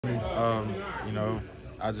You know,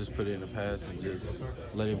 I just put it in the past and just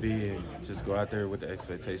let it be and just go out there with the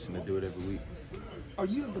expectation to do it every week. Are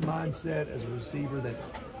you of the mindset as a receiver that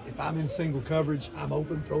if I'm in single coverage, I'm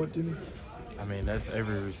open, throw it to me? I mean, that's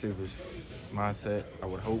every receiver's mindset, I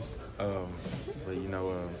would hope. But, you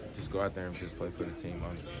know, just go out there and just play for the team,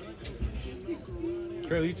 honestly.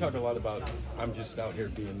 Treylon, you talk a lot about I'm just out here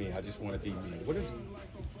being me. I just want to be me.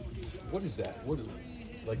 What is that?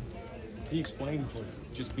 Like, can you explain what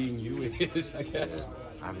just being you is, I guess?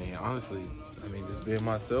 I mean, honestly, just being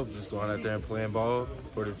myself, just going out there and playing ball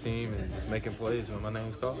for the team and just making plays when my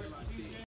name's called.